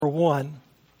1.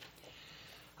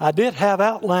 I did have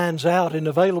outlines out and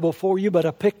available for you, but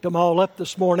I picked them all up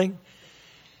this morning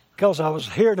because I was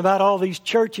hearing about all these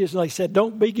churches, and they said,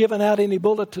 don't be giving out any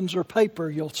bulletins or paper.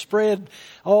 You'll spread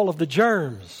all of the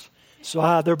germs.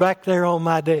 So they're back there on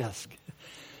my desk.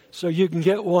 So you can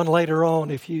get one later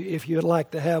on if you'd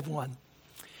like to have one.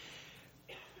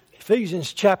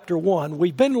 Ephesians chapter 1.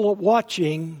 We've been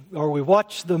watching, or we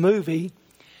watched the movie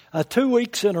 2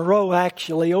 weeks in a row,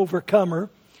 actually, Overcomer.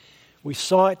 We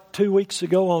saw it 2 weeks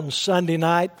ago on Sunday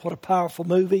night. What a powerful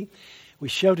movie. We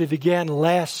showed it again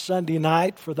last Sunday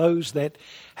night for those that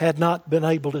had not been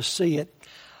able to see it.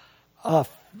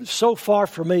 So far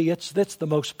for me, that's the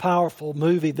most powerful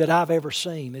movie that I've ever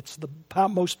seen. It's the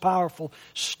most powerful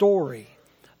story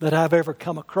that I've ever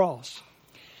come across.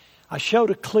 I showed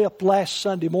a clip last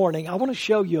Sunday morning. I want to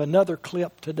show you another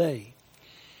clip today.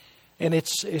 And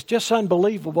it's just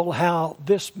unbelievable how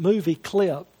this movie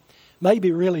clip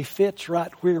maybe really fits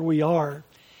right where we are.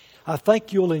 I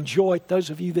think you'll enjoy it.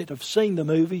 Those of you that have seen the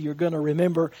movie, you're going to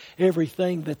remember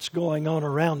everything that's going on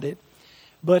around it.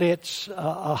 But it's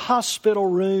a hospital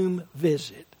room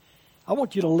visit. I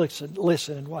want you to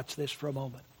listen and watch this for a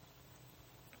moment.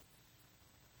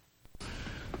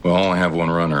 Well, I only have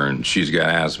one runner, and she's got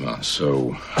asthma,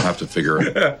 so I have to figure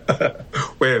it.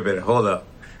 Wait a minute, hold up.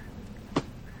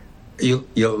 You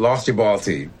lost your ball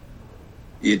team.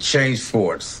 You changed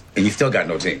sports, and you still got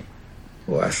no team.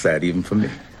 Well, that's sad even for me.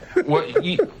 Well,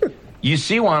 you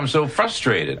see why I'm so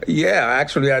frustrated. Yeah,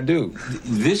 actually I do.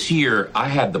 This year, I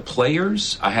had the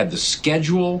players, I had the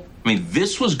schedule. I mean,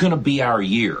 this was going to be our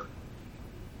year.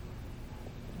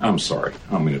 I'm sorry.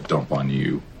 I'm going to dump on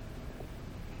you.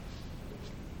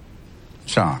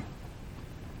 Sean,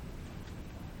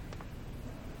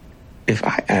 if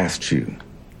I asked you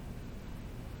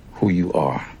who you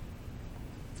are,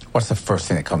 what's the first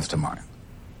thing that comes to mind?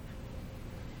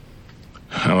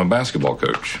 I'm a basketball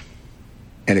coach.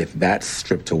 And if that's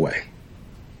stripped away?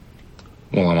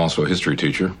 Well, I'm also a history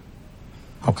teacher.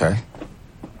 Okay.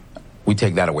 We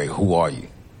take that away. Who are you?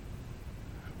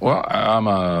 Well, I'm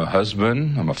a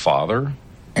husband. I'm a father.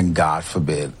 And God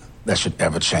forbid that should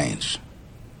ever change.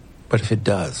 But if it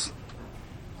does,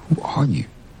 who are you?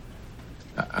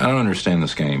 I don't understand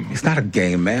this game. It's not a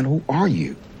game, man. Who are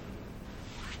you?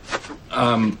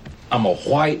 I'm a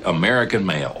white American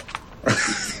male.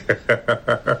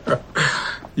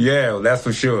 Yeah, well, that's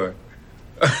for sure.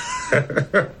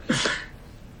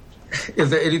 Is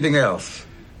there anything else?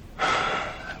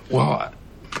 Well,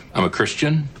 I'm a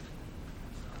Christian.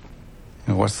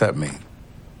 And what's that mean?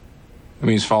 It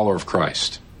means follower of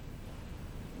Christ.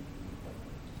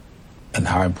 And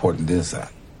how important is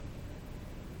that?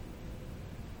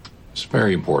 It's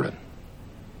very important.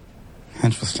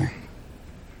 Interesting.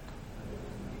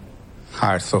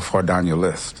 How it's so far down your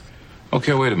list?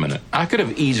 Okay, wait a minute. I could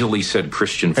have easily said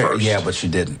Christian first. Yeah, but you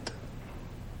didn't.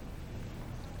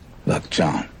 Look,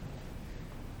 John.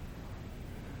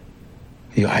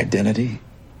 Your identity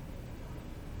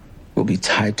will be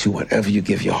tied to whatever you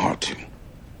give your heart to.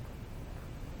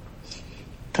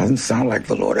 Doesn't sound like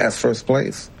the Lord has first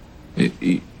place.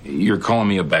 You're calling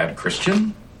me a bad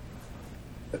Christian?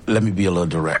 Let me be a little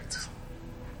direct.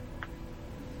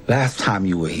 Last time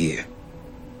you were here,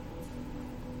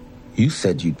 you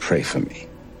said you'd pray for me.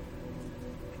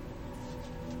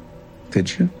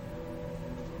 Did you?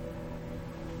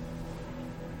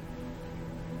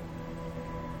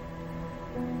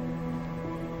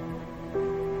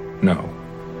 No.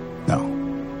 No.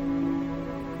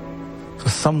 For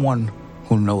someone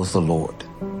who knows the Lord,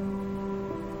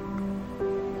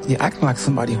 you're acting like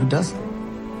somebody who doesn't,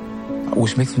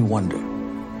 which makes me wonder,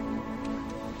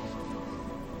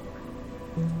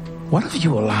 what have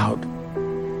you allowed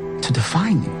to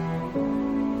define you?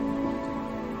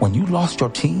 When you lost your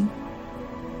team,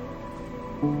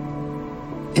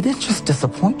 it didn't just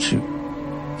disappoint you,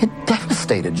 it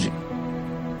devastated you.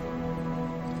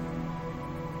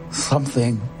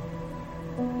 Something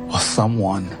or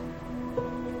someone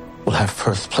will have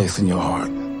first place in your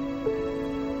heart.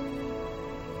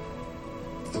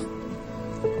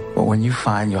 But when you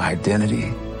find your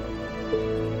identity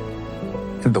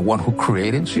in the one who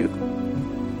created you,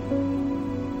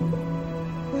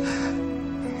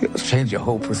 it'll change your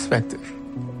whole perspective.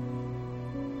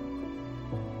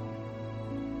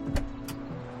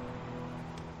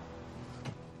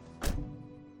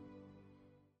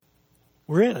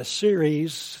 We're in a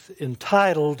series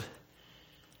entitled,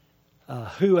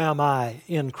 Who Am I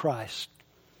in Christ?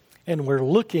 And we're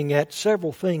looking at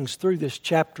several things through this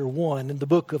chapter 1 in the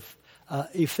book of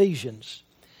Ephesians.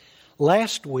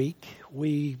 Last week,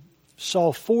 we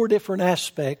saw 4 different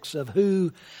aspects of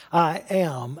who I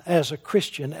am as a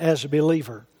Christian, as a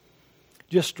believer.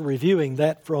 Just reviewing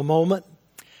that for a moment.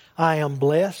 I am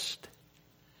blessed.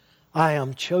 I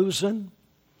am chosen.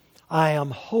 I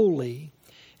am holy.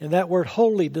 And that word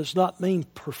holy does not mean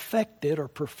perfected or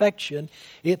perfection.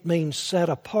 It means set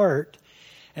apart.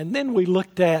 And then we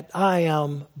looked at I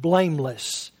am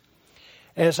blameless.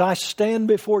 As I stand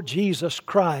before Jesus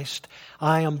Christ,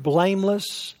 I am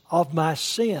blameless of my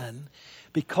sin.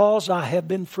 Because I have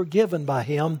been forgiven by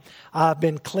Him, I've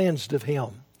been cleansed of Him.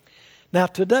 Now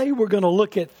today we're going to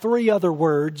look at 3 other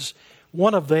words.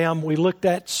 One of them we looked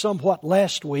at somewhat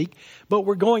last week, but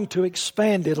we're going to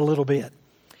expand it a little bit.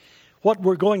 What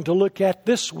we're going to look at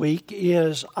this week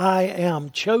is I am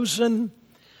chosen,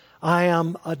 I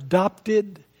am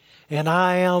adopted, and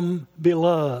I am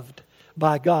beloved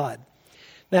by God.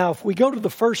 Now if we go to the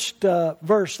first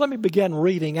verse, let me begin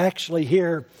reading actually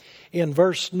here in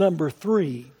verse number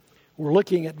 3. We're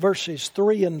looking at verses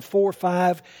 3 and 4,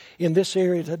 5 in this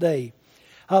area today.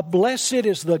 Blessed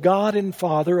is the God and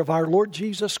Father of our Lord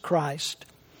Jesus Christ,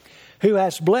 who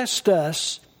has blessed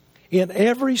us in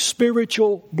every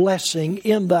spiritual blessing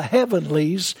in the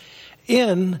heavenlies,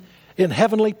 in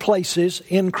heavenly places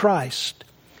in Christ,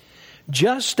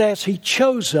 just as He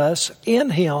chose us in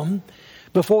Him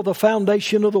before the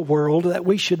foundation of the world, that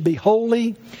we should be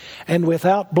holy and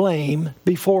without blame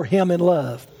before Him in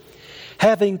love,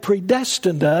 having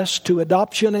predestined us to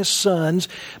adoption as sons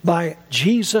by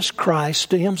Jesus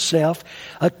Christ to Himself,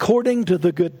 according to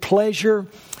the good pleasure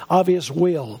of His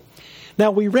will.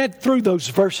 Now, we read through those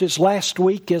verses last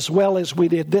week as well as we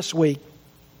did this week.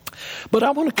 But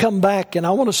I want to come back and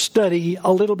I want to study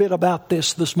a little bit about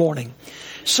this morning.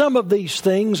 Some of these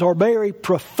things are very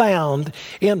profound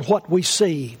in what we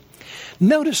see.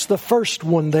 Notice the first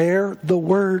one there, the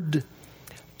word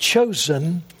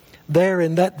chosen, there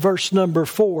in that verse number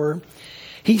 4.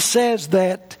 He says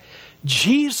that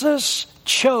Jesus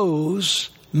chose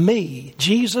me.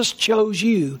 Jesus chose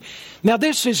you. Now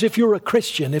this is if you're a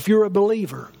Christian, if you're a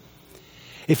believer.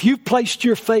 If you've placed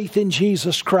your faith in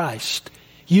Jesus Christ,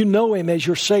 you know Him as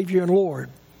your Savior and Lord.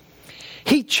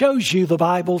 He chose you, the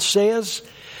Bible says,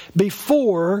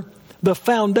 before the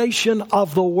foundation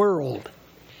of the world.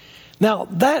 Now,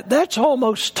 that's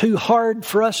almost too hard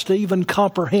for us to even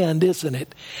comprehend, isn't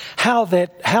it? How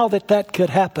that could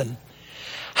happen.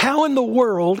 How in the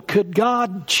world could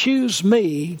God choose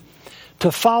me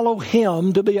to follow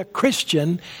Him, to be a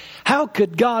Christian? How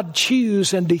could God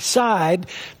choose and decide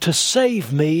to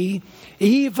save me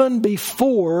even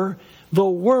before the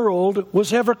world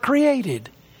was ever created?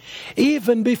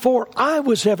 Even before I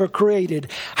was ever created.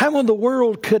 How in the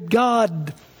world could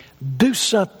God do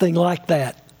something like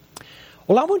that?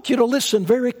 Well, I want you to listen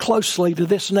very closely to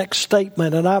this next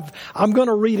statement, and I'm going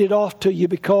to read it off to you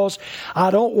because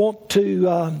I don't want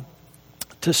to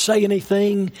say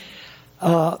anything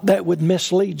that would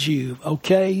mislead you,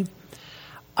 okay?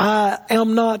 I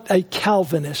am not a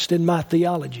Calvinist in my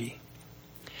theology.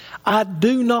 I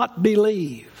do not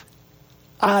believe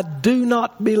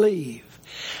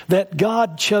that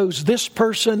God chose this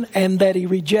person and that He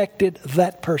rejected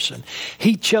that person.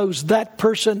 He chose that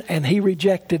person and He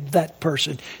rejected that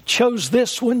person. Chose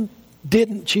this one,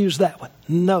 didn't choose that one.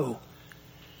 No,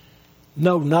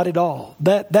 not at all.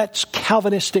 That's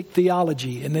Calvinistic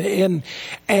theology.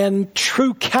 And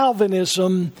true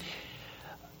Calvinism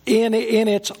in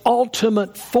its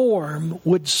ultimate form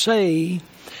would say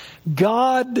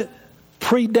God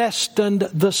predestined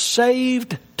the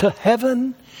saved to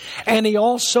heaven, and He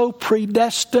also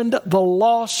predestined the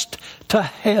lost to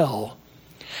hell.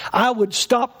 I would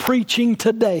stop preaching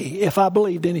today if I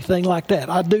believed anything like that.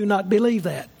 I do not believe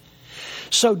that.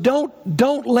 So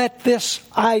don't let this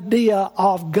idea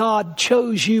of God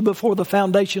chose you before the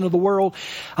foundation of the world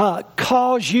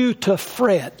cause you to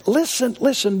fret.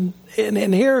 Listen,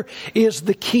 and here is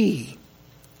the key.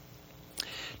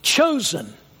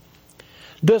 Chosen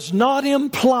does not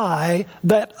imply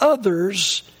that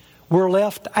others were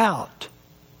left out.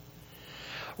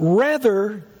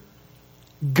 Rather,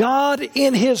 God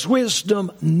in His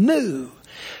wisdom knew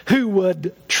who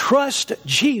would trust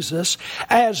Jesus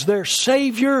as their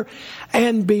Savior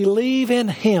and believe in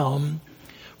Him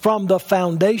from the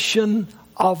foundation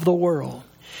of the world.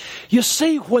 You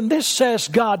see, when this says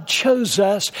God chose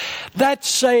us, that's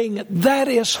saying that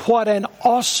is what an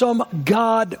awesome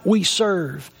God we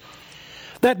serve.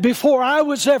 That before I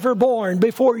was ever born,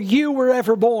 before you were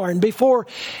ever born, before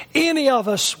any of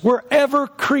us were ever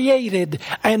created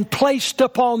and placed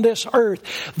upon this earth,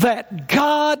 that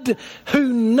God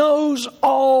who knows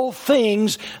all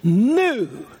things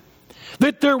knew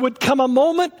that there would come a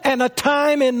moment and a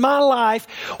time in my life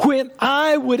when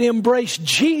I would embrace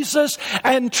Jesus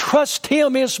and trust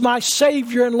Him as my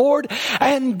Savior and Lord.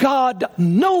 And God,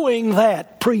 knowing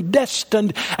that,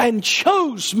 predestined and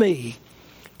chose me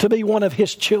to be one of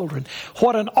His children.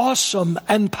 What an awesome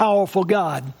and powerful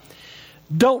God.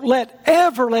 Don't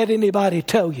ever let anybody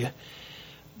tell you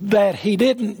that He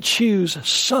didn't choose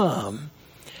some,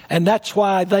 and that's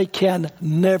why they can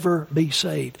never be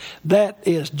saved. That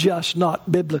is just not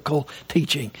biblical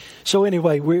teaching. So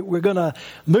anyway, we're going to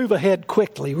move ahead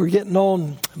quickly. We're getting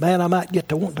on. Man, I might get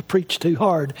to wanting to preach too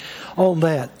hard on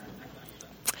that.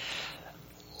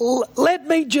 Let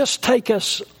me just take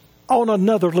us on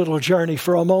another little journey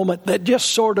for a moment that just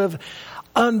sort of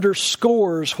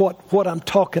underscores what I'm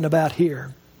talking about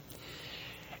here.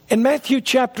 In Matthew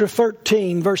chapter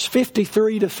 13, verse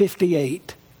 53 to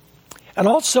 58, and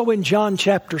also in John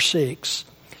chapter 6,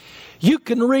 you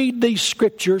can read these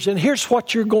scriptures, and here's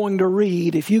what you're going to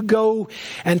read if you go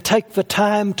and take the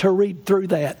time to read through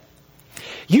that.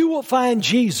 You will find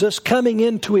Jesus coming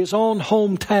into His own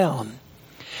hometown.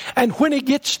 And when He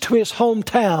gets to His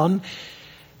hometown,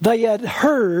 they had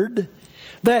heard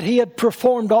that He had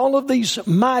performed all of these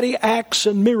mighty acts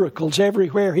and miracles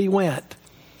everywhere He went.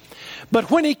 But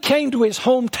when He came to His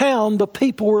hometown, the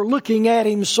people were looking at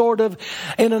Him sort of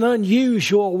in an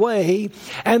unusual way,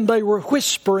 and they were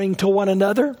whispering to one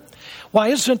another, "Why,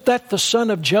 isn't that the son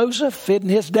of Joseph? Isn't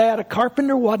his dad a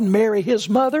carpenter? Wasn't Mary his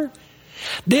mother?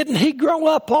 Didn't he grow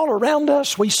up all around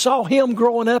us? We saw him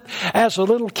growing up as a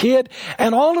little kid."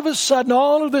 And all of a sudden,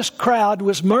 all of this crowd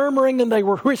was murmuring and they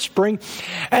were whispering,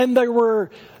 and they were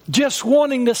just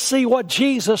wanting to see what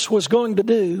Jesus was going to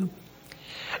do.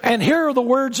 And here are the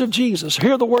words of Jesus.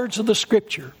 Here are the words of the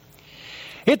Scripture.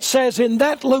 It says, in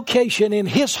that location, in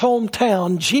His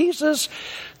hometown, Jesus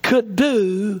could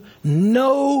do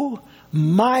no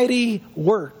mighty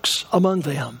works among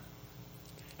them.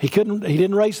 He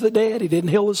didn't raise the dead. He didn't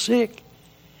heal the sick.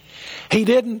 He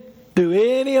didn't do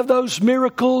any of those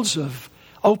miracles of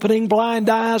opening blind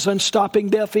eyes, unstopping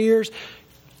deaf ears,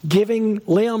 giving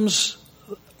limbs,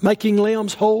 making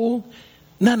limbs whole.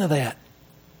 None of that.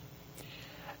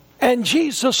 And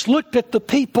Jesus looked at the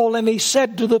people and He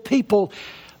said to the people,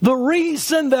 the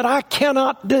reason that I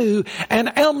cannot do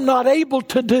and am not able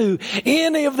to do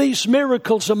any of these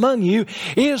miracles among you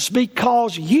is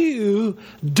because you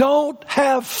don't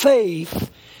have faith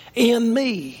in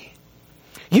me.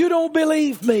 You don't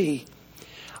believe me.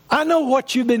 I know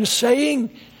what you've been saying,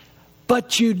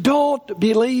 but you don't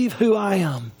believe who I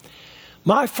am.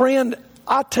 My friend,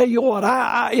 I tell you what,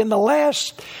 I in the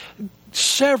last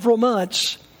several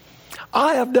months,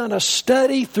 I have done a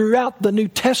study throughout the New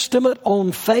Testament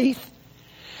on faith.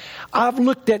 I've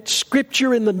looked at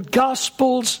Scripture in the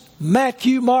Gospels,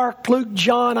 Matthew, Mark, Luke,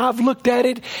 John. I've looked at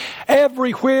it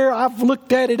everywhere. I've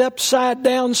looked at it upside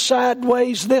down,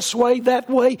 sideways, this way, that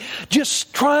way,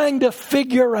 just trying to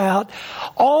figure out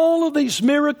all of these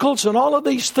miracles and all of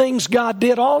these things God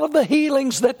did, all of the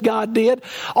healings that God did,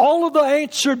 all of the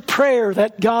answered prayer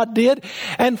that God did.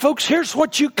 And folks, here's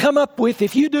what you come up with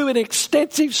if you do an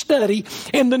extensive study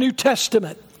in the New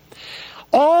Testament.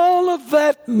 All of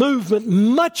that movement,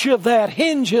 much of that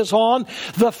hinges on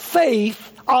the faith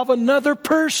of another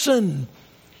person.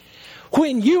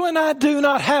 When you and I do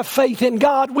not have faith in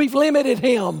God, we've limited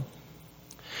Him.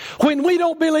 When we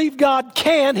don't believe God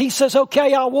can, He says,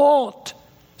 okay, I won't.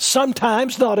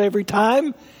 Sometimes, not every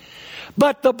time.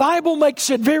 But the Bible makes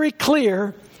it very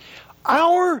clear,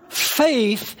 our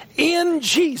faith in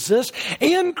Jesus,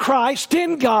 in Christ,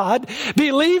 in God,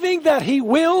 believing that He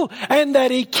will and that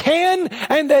He can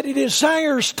and that He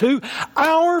desires to,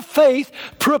 our faith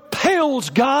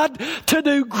propels God to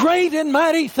do great and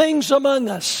mighty things among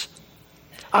us.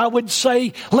 I would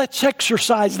say, let's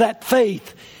exercise that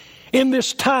faith in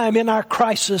this time, in our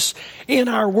crisis, in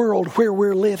our world where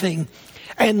we're living,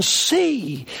 and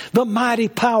see the mighty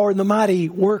power and the mighty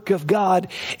work of God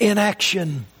in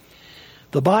action.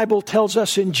 The Bible tells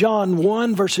us in John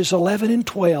 1, verses 11 and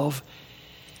 12,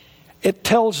 it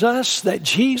tells us that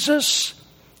Jesus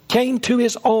came to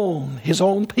His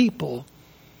own people.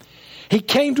 He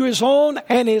came to His own,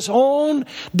 and His own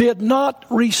did not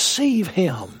receive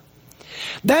Him.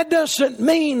 That doesn't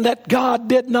mean that God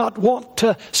did not want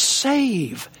to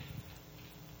save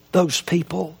those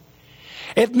people.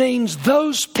 It means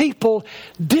those people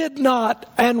did not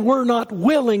and were not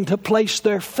willing to place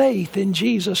their faith in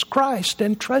Jesus Christ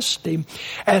and trust Him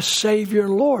as Savior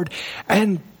and Lord.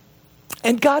 And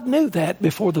God knew that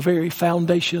before the very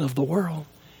foundation of the world.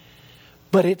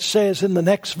 But it says in the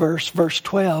next verse, verse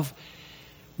 12,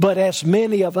 but as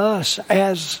many of us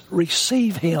as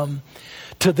receive Him,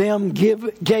 To them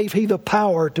gave he the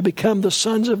power to become the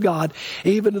sons of God,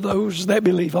 even to those that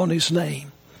believe on his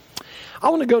name. I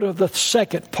want to go to the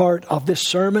second part of this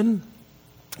sermon.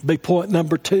 Be point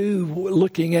number 2,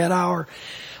 looking at our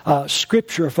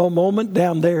scripture for a moment,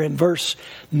 down there in verse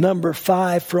number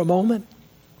 5 for a moment.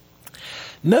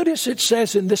 Notice it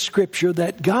says in this scripture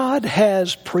that God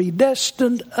has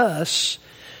predestined us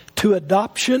to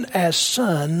adoption as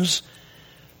sons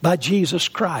by Jesus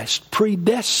Christ.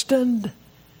 Predestined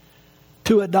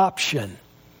to adoption.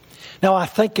 Now, I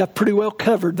think I've pretty well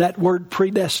covered that word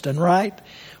predestined, right?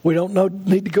 We don't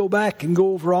need to go back and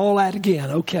go over all that again.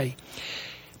 Okay.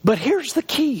 But here's the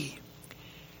key.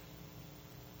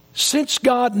 Since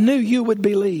God knew you would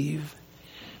believe,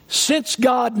 since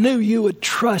God knew you would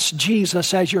trust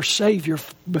Jesus as your Savior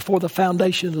before the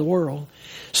foundation of the world,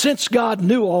 since God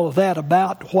knew all of that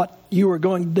about what you were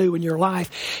going to do in your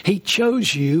life, he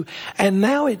chose you. And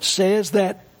now it says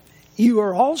that you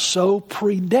are also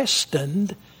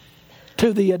predestined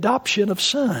to the adoption of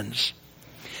sons.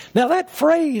 Now that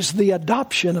phrase, the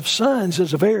adoption of sons,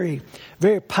 is a very,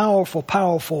 very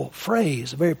powerful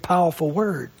phrase, a very powerful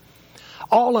word.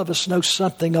 All of us know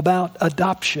something about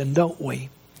adoption, don't we?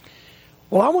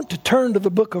 Well, I want to turn to the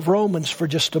book of Romans for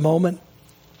just a moment.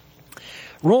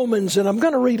 Romans, and I'm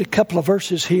going to read a couple of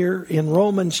verses here in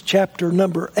Romans chapter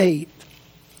number 8.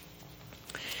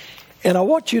 And I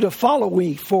want you to follow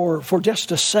me for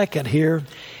just a second here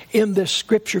in this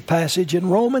scripture passage in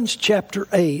Romans chapter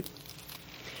 8.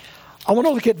 I want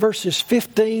to look at verses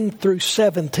 15 through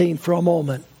 17 for a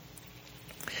moment.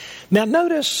 Now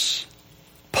notice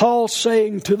Paul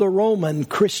saying to the Roman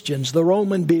Christians, the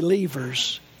Roman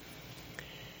believers,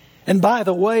 and by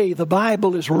the way, the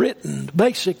Bible is written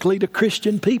basically to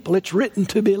Christian people. It's written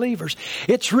to believers.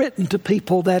 It's written to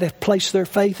people that have placed their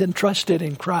faith and trusted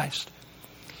in Christ.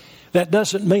 That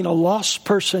doesn't mean a lost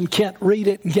person can't read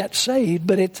it and get saved,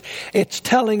 but it's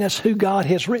telling us who God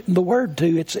has written the Word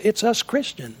to. It's us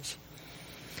Christians.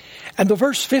 And the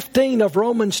verse 15 of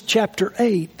Romans chapter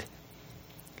 8,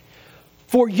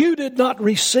 for you did not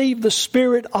receive the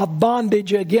spirit of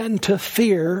bondage again to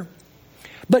fear,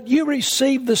 but you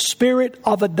received the spirit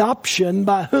of adoption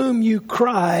by whom you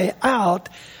cry out,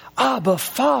 Abba,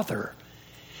 Father.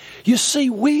 You see,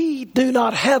 we do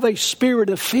not have a spirit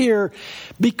of fear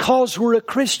because we're a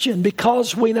Christian,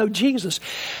 because we know Jesus.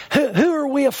 Who are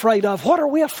we afraid of? What are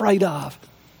we afraid of?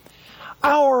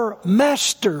 Our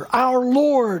Master, our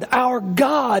Lord, our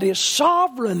God is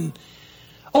sovereign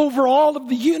over all of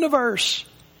the universe.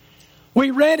 We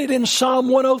read it in Psalm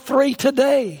 103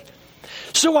 today.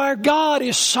 So our God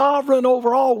is sovereign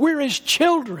over all. We're His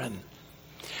children.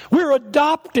 We're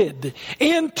adopted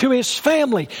into His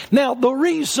family. Now, the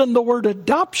reason the word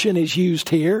adoption is used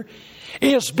here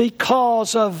is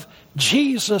because of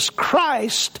Jesus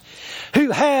Christ, who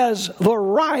has the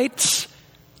rights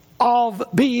of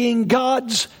being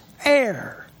God's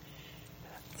heir.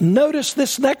 Notice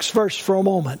this next verse for a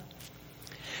moment.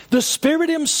 The Spirit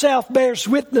Himself bears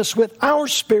witness with our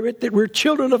spirit that we're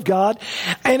children of God,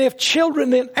 and if children,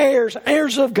 then heirs,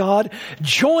 heirs of God,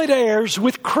 joint heirs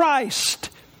with Christ.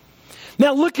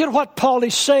 Now look at what Paul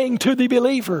is saying to the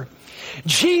believer.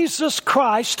 Jesus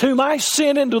Christ, whom I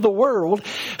sent into the world,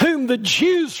 whom the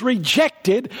Jews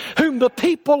rejected, whom the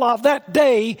people of that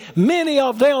day, many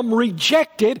of them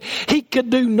rejected. He could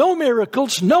do no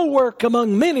miracles, no work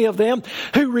among many of them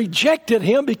who rejected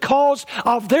Him because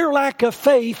of their lack of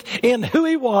faith in who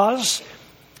He was.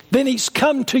 Then He's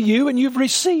come to you and you've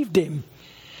received Him.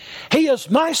 He is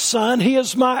my son. He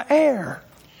is my heir.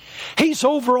 He's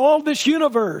over all this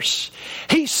universe.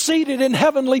 He's seated in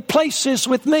heavenly places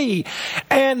with me.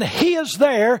 And He is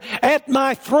there at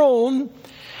my throne.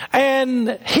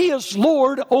 And He is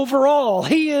Lord over all.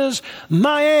 He is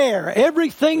my heir.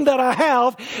 Everything that I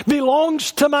have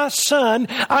belongs to my Son.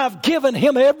 I've given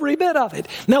Him every bit of it.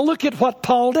 Now look at what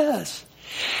Paul does.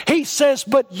 He says,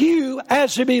 but you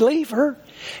as a believer,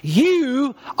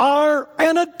 you are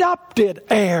an adopted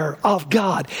heir of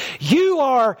God. You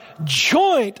are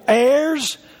joint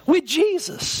heirs with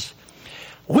Jesus.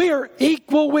 We are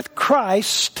equal with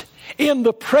Christ in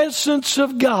the presence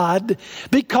of God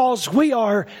because we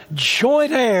are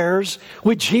joint heirs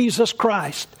with Jesus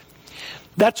Christ.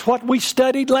 That's what we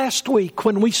studied last week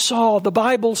when we saw the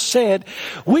Bible said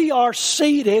we are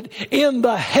seated in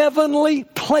the heavenly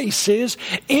places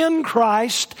in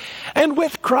Christ and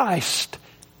with Christ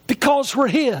because we're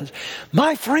His.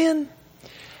 My friend,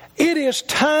 it is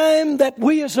time that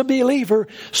we as a believer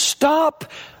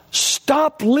stop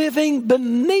living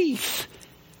beneath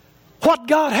what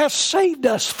God has saved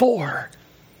us for.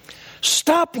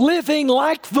 Stop living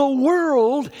like the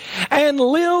world and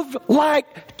live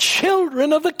like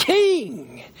children of the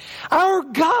King. Our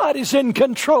God is in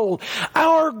control.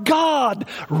 Our God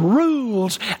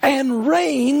rules and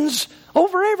reigns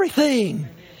over everything.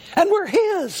 And we're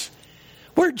His.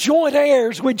 We're joint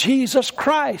heirs with Jesus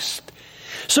Christ.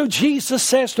 So Jesus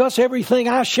says to us, everything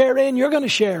I share in, you're going to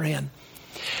share in.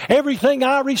 Everything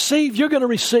I receive, you're going to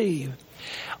receive.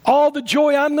 All the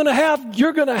joy I'm going to have,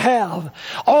 you're going to have.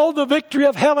 All the victory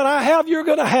of heaven I have, you're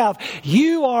going to have.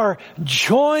 You are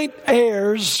joint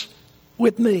heirs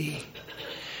with me.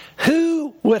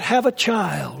 Who would have a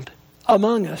child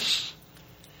among us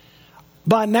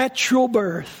by natural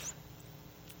birth,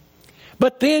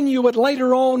 but then you would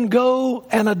later on go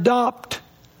and adopt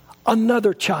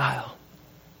another child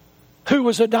who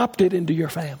was adopted into your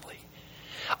family?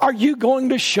 Are you going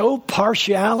to show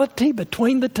partiality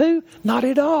between the two? Not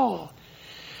at all.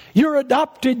 Your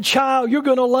adopted child you're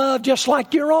going to love just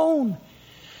like your own.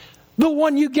 The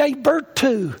one you gave birth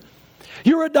to.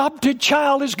 Your adopted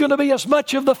child is going to be as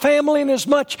much of the family and as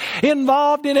much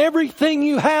involved in everything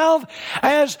you have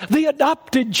as the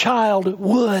adopted child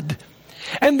would.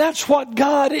 And that's what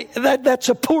God, that's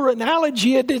a poor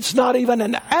analogy. It's not even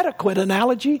an adequate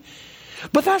analogy.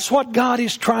 But that's what God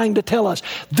is trying to tell us.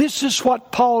 This is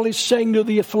what Paul is saying to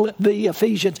the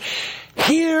Ephesians.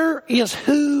 Here is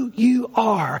who you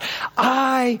are.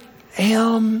 I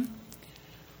am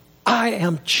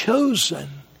chosen.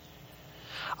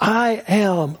 I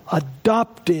am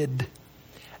adopted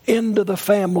into the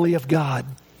family of God.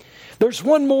 There's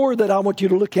one more that I want you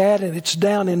to look at, and it's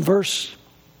down in verse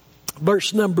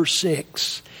number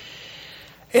 6.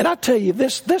 And I tell you,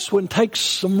 this one takes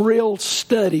some real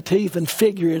study to even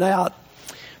figure it out.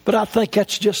 But I think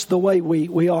that's just the way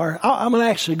we are. I'm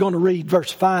actually going to read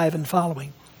verse 5 and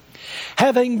following.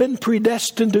 Having been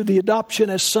predestined to the adoption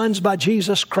as sons by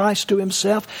Jesus Christ to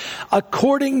Himself,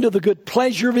 according to the good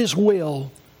pleasure of His will,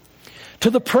 to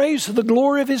the praise of the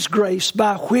glory of His grace,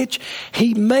 by which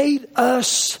He made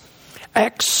us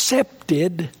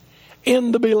accepted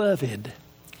in the Beloved.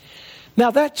 Now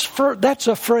that's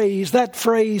a phrase, that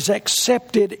phrase,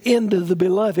 accepted into the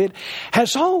Beloved,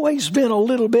 has always been a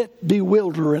little bit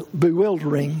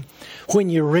bewildering when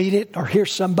you read it or hear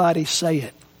somebody say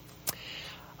it.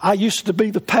 I used to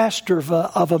be the pastor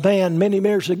of a man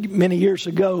many years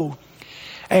ago,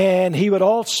 and he would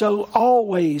also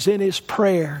always in his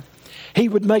prayer, he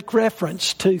would make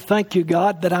reference to, thank you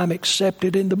God that I'm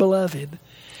accepted in the Beloved.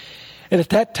 And at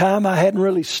that time, I hadn't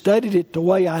really studied it the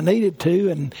way I needed to,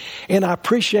 and I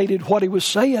appreciated what he was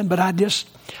saying, but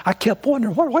I kept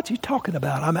wondering, what's he talking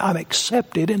about? I'm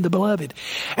accepted in the Beloved.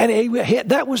 And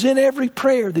that was in every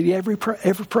prayer that he ever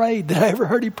prayed, that I ever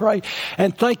heard him pray.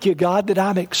 And thank you, God, that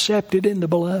I'm accepted in the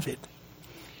Beloved.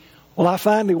 Well, I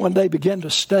finally one day began to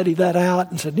study that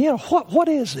out and said, what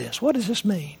is this? What does this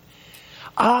mean?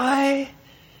 I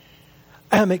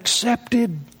am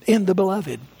accepted in the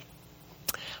Beloved.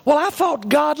 Well, I thought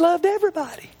God loved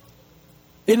everybody.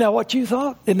 Isn't that what you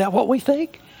thought? Isn't that what we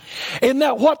think? Isn't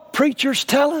that what preachers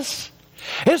tell us?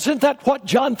 Isn't that what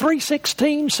John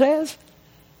 3:16 says?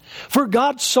 For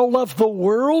God so loved the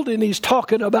world, and He's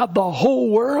talking about the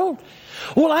whole world.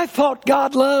 Well, I thought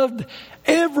God loved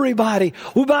everybody.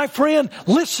 Well, my friend,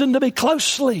 listen to me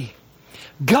closely.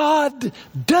 God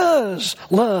does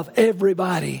love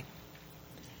everybody.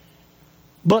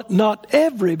 But not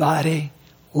everybody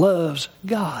loves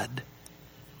God.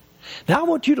 Now I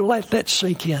want you to let that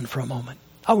sink in for a moment.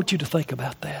 I want you to think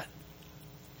about that.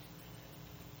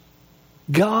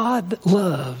 God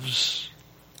loves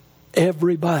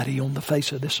everybody on the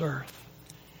face of this earth.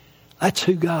 That's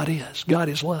who God is. God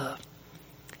is love.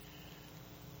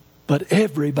 But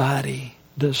everybody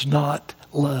does not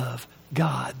love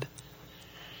God.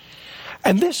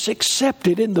 And this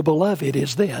accepted in the Beloved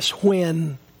is this: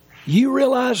 when you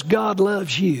realize God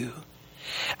loves you,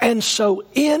 and so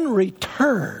in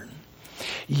return,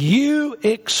 you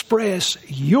express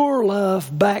your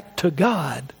love back to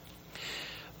God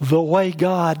the way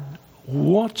God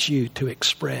wants you to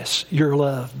express your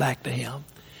love back to Him.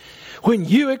 When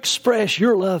you express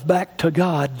your love back to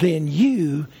God, then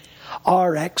you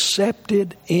are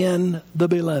accepted in the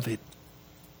Beloved.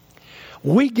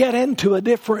 We get into a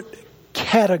different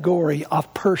category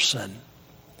of person.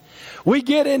 We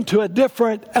get into a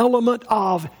different element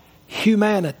of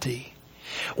humanity.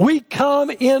 We come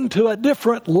into a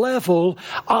different level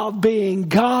of being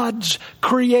God's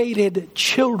created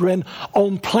children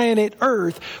on planet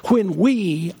Earth when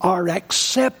we are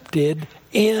accepted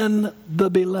in the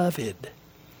Beloved.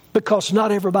 Because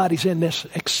not everybody's in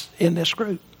this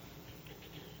group.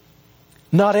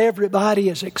 Not everybody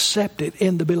is accepted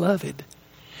in the Beloved.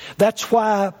 That's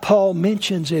why Paul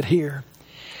mentions it here.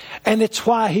 And it's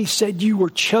why he said you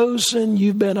were chosen,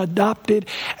 you've been adopted,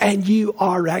 and you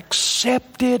are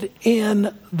accepted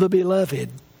in the beloved.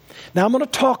 Now I'm going to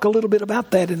talk a little bit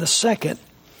about that in a second.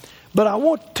 But I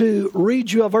want to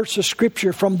read you a verse of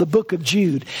Scripture from the book of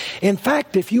Jude. In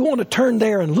fact, if you want to turn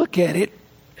there and look at it,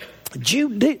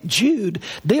 Jude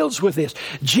deals with this.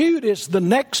 Jude is the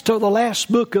next to the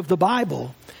last book of the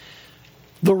Bible.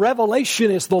 The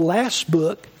Revelation is the last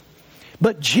book.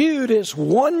 But Jude is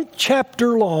one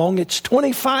chapter long. It's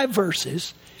 25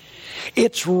 verses.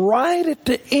 It's right at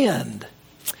the end.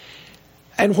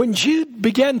 And when Jude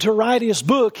began to write his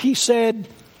book, he said,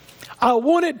 I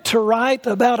wanted to write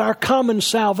about our common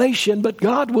salvation, but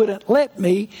God wouldn't let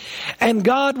me. And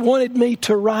God wanted me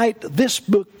to write this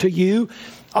book to you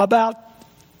about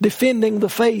defending the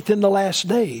faith in the last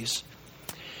days.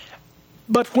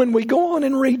 But when we go on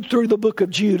and read through the book of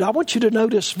Jude, I want you to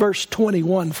notice verse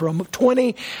 21 from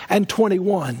 20 and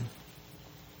 21.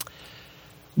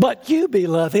 But you,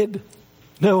 beloved,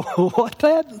 no, what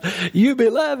that? You,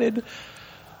 beloved,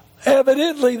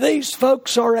 evidently these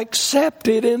folks are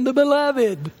accepted in the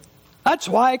beloved. That's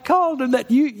why I called them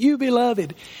that, you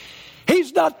beloved.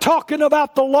 He's not talking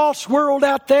about the lost world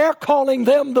out there, calling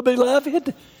them the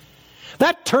beloved.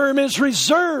 That term is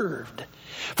reserved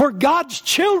for God's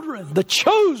children, the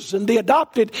chosen, the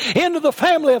adopted into the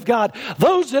family of God,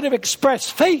 those that have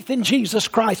expressed faith in Jesus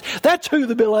Christ. That's who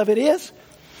the beloved is.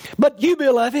 But you,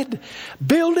 beloved,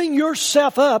 building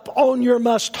yourself up on your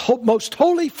most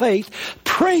holy faith,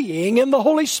 praying in the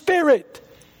Holy Spirit.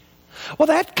 Well,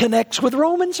 that connects with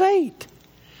Romans 8.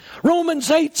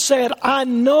 Romans 8 said, I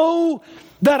know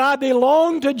that I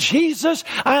belong to Jesus.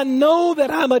 I know that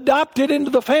I'm adopted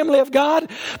into the family of God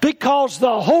because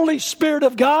the Holy Spirit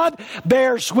of God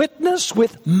bears witness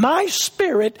with my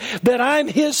spirit that I'm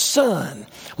His son.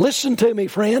 Listen to me,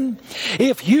 friend.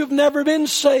 If you've never been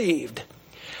saved,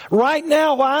 right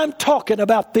now while I'm talking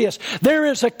about this, there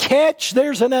is a catch,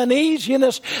 there's an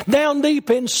uneasiness down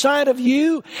deep inside of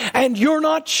you, and you're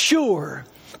not sure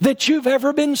that you've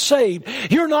ever been saved.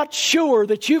 You're not sure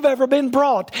that you've ever been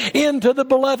brought into the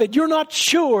beloved. You're not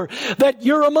sure that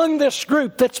you're among this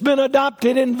group that's been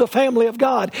adopted into the family of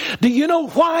God. Do you know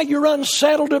why you're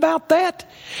unsettled about that?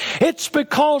 It's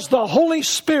because the Holy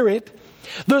Spirit,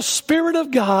 the Spirit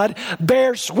of God,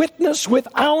 bears witness with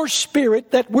our spirit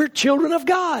that we're children of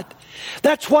God.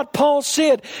 That's what Paul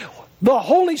said. The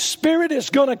Holy Spirit is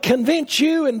going to convince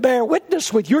you and bear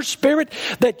witness with your spirit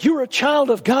that you're a child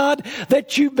of God,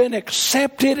 that you've been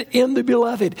accepted in the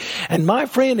beloved. And my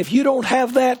friend, if you don't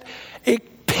have that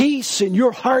peace in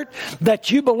your heart that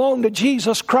you belong to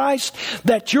Jesus Christ,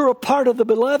 that you're a part of the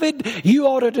beloved, you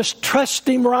ought to just trust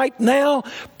Him right now.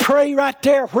 Pray right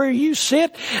there where you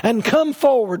sit and come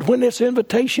forward when this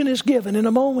invitation is given in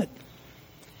a moment.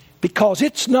 Because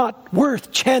it's not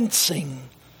worth chancing.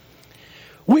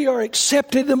 We are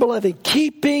accepted in the beloved,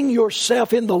 keeping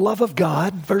yourself in the love of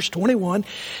God. Verse 21,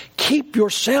 keep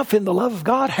yourself in the love of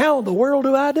God. How in the world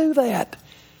do I do that?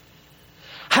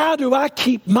 How do I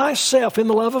keep myself in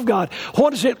the love of God? What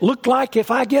does it look like if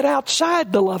I get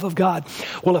outside the love of God?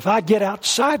 Well, if I get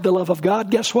outside the love of God,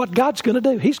 guess what God's going to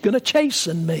do? He's going to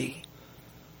chasten me.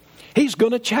 He's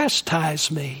going to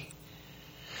chastise me.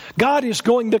 God is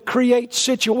going to create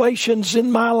situations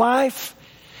in my life,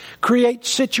 create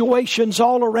situations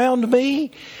all around me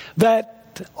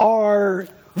that are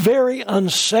very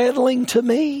unsettling to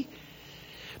me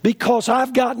because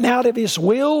I've gotten out of His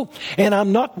will and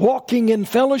I'm not walking in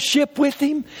fellowship with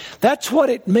Him. That's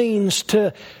what it means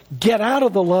to get out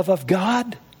of the love of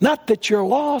God. Not that you're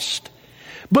lost,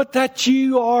 but that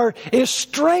you are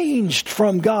estranged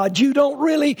from God. You don't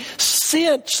really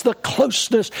sense the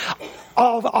closeness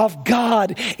of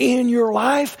God in your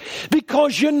life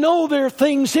because you know there are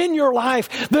things in your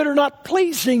life that are not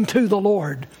pleasing to the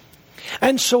Lord.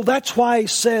 And so that's why He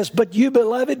says, but you,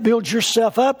 beloved, build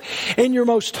yourself up in your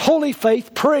most holy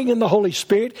faith, praying in the Holy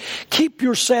Spirit. Keep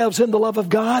yourselves in the love of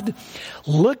God,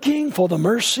 looking for the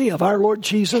mercy of our Lord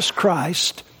Jesus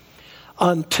Christ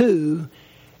unto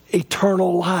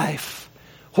eternal life.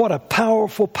 What a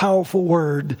powerful, powerful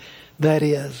word that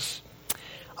is.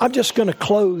 I'm just going to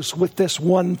close with this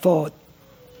one thought.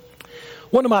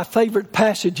 One of my favorite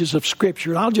passages of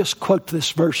Scripture, I'll just quote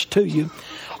this verse to you,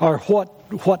 or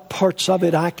what parts of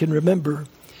it I can remember,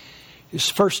 is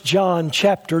 1 John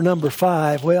chapter number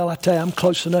 5. Well, I tell you, I'm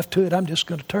close enough to it, I'm just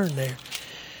going to turn there.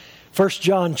 1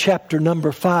 John chapter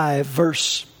number 5,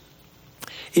 verse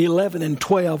 11 and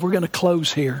 12. We're going to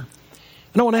close here.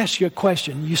 And I want to ask you a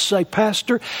question. You say,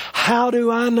 Pastor, how do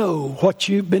I know what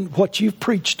you've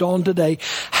preached on today?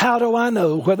 How do I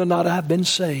know whether or not I've been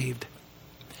saved?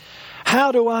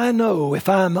 How do I know if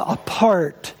I'm a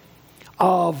part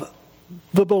of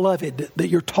the beloved that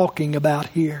you're talking about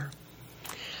here?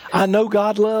 I know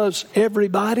God loves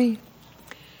everybody,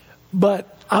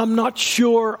 but I'm not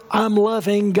sure I'm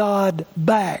loving God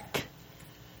back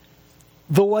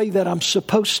the way that I'm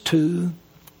supposed to,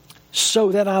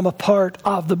 so that I'm a part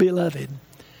of the beloved.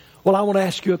 Well, I want to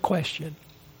ask you a question.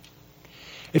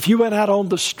 If you went out on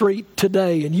the street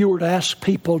today and you were to ask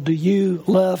people, do you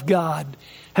love God?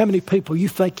 How many people you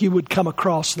think you would come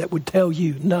across that would tell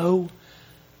you no?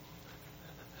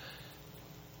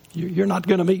 You're not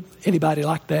going to meet anybody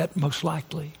like that, most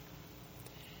likely.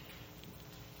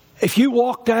 If you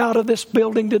walked out of this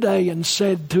building today and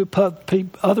said to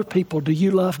other people, do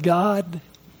you love God?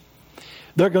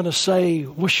 They're going to say,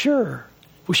 well, sure.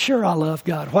 Well, sure, I love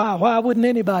God. Why wouldn't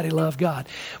anybody love God?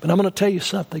 But I'm going to tell you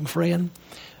something, friend.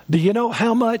 Do you know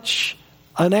how much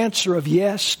an answer of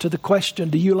yes to the question,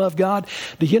 do you love God?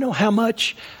 Do you know how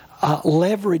much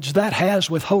leverage that has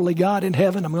with holy God in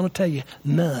heaven? I'm going to tell you,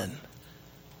 none.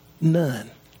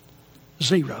 None.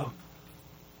 Zero.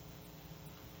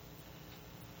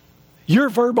 You're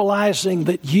verbalizing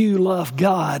that you love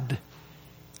God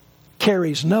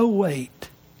carries no weight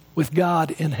with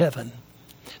God in heaven.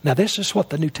 Now, this is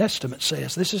what the New Testament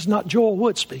says. This is not Joel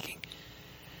Wood speaking.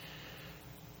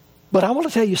 But I want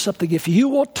to tell you something. If you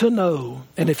want to know,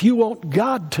 and if you want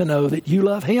God to know that you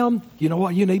love Him, you know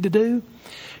what you need to do?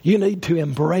 You need to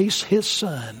embrace His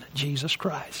Son, Jesus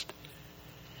Christ.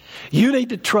 You need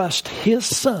to trust His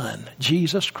Son,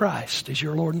 Jesus Christ, as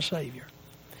your Lord and Savior.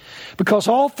 Because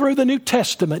all through the New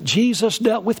Testament, Jesus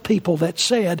dealt with people that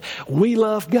said, we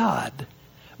love God,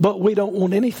 but we don't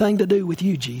want anything to do with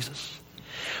you, Jesus.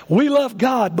 We love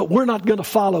God, but we're not going to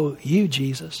follow you,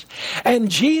 Jesus.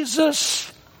 And Jesus,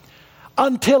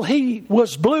 until He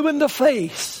was blue in the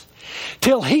face,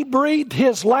 till He breathed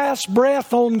His last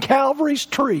breath on Calvary's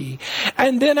tree,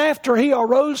 and then after He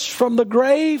arose from the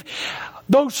grave,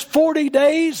 those 40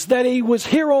 days that He was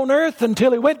here on earth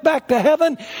until He went back to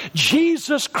heaven,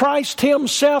 Jesus Christ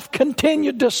Himself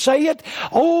continued to say it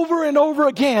over and over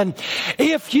again.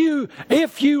 If you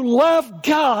love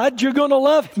God, you're going to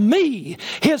love me,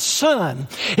 His Son.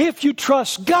 If you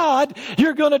trust God,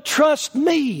 you're going to trust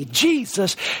me,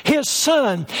 Jesus, His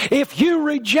Son. If you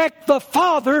reject the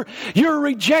Father, you're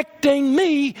rejecting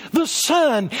me, the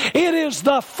Son. It is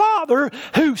the Father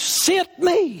who sent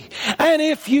me. And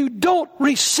if you don't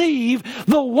receive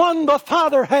the one the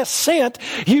Father has sent,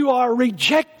 you are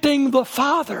rejecting the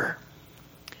Father.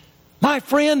 My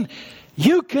friend,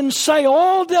 you can say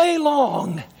all day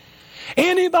long,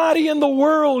 anybody in the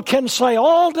world can say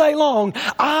all day long,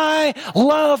 I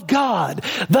love God.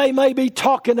 They may be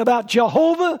talking about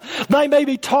Jehovah. They may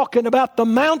be talking about the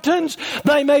mountains.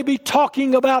 They may be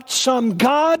talking about some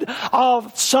god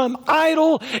of some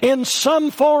idol in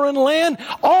some foreign land.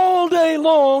 All day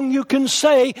long you can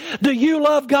say, do you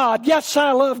love God? Yes,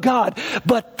 I love God.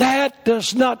 But that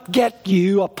does not get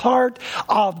you a part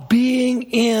of being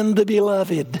in the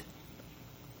beloved.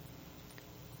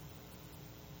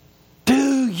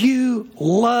 Do you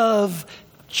love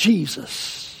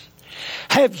Jesus?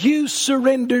 Have you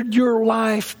surrendered your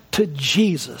life to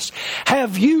Jesus?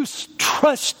 Have you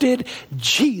trusted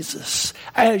Jesus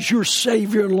as your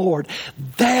Savior and Lord?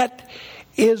 That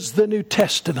is the New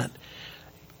Testament.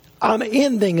 I'm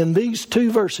ending in these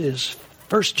two verses,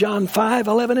 1 John 5,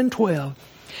 11 and 12.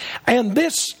 And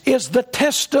this is the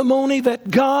testimony that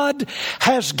God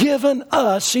has given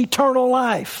us eternal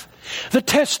life. The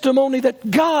testimony that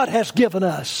God has given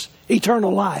us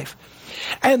eternal life.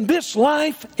 And this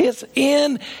life is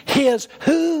in His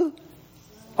who?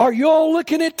 Are you all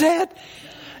looking at that?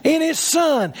 In His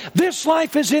Son. This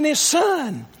life is in His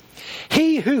Son.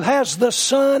 He who has the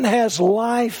Son has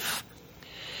life.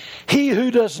 He who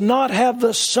does not have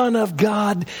the Son of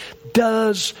God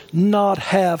does not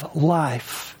have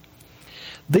life.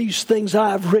 These things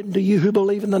I have written to you who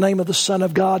believe in the name of the Son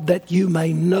of God, that you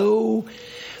may know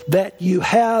that you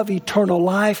have eternal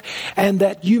life, and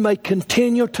that you may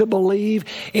continue to believe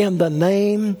in the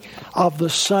name of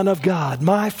the Son of God.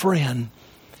 My friend,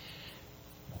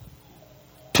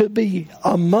 to be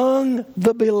among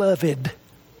the beloved,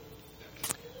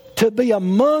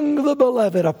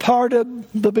 a part of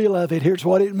the beloved, here's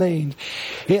what it means.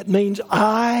 It means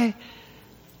I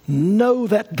know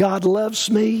that God loves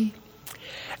me,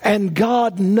 and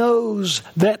God knows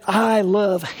that I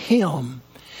love Him,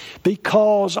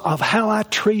 because of how I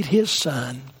treat His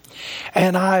Son.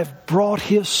 And I've brought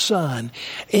His Son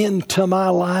into my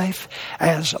life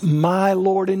as my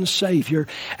Lord and Savior.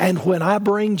 And when I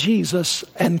bring Jesus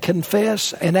and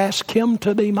confess and ask Him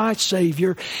to be my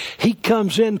Savior, He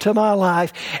comes into my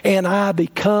life and I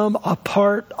become a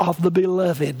part of the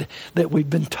beloved that we've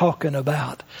been talking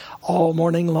about all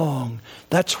morning long.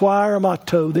 That's why our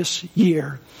motto this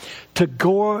year, to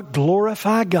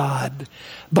glorify God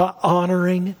by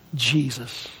honoring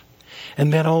Jesus.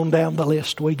 And then on down the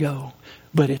list we go.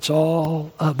 But it's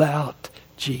all about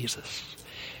Jesus.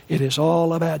 It is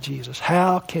all about Jesus.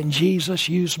 How can Jesus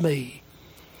use me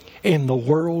in the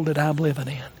world that I'm living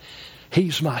in?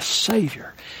 He's my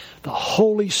Savior. The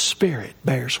Holy Spirit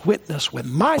bears witness with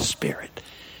my spirit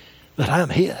that I'm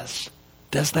His.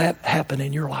 Does that happen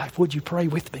in your life? Would you pray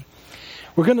with me?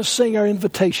 We're going to sing our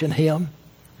invitation hymn.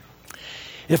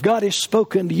 If God has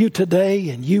spoken to you today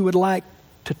and you would like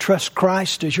to trust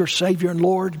Christ as your Savior and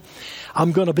Lord,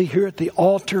 I'm going to be here at the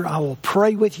altar. I will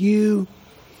pray with you.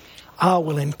 I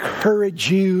will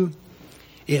encourage you.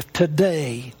 If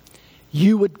today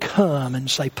you would come and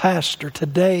say, Pastor,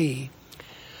 today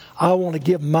I want to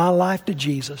give my life to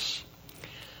Jesus.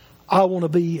 I want to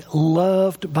be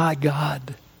loved by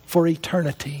God for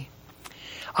eternity.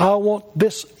 I want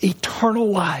this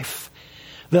eternal life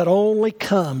that only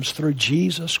comes through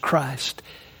Jesus Christ.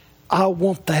 I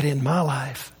want that in my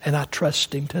life, and I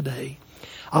trust Him today.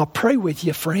 I'll pray with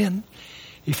you, friend,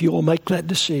 if you will make that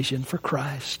decision for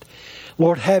Christ.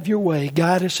 Lord, have your way.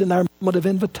 Guide us in our moment of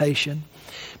invitation.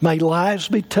 May lives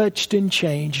be touched and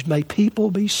changed. May people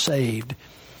be saved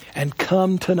and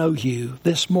come to know You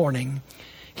this morning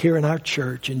here in our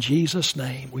church. In Jesus'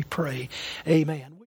 name we pray. Amen.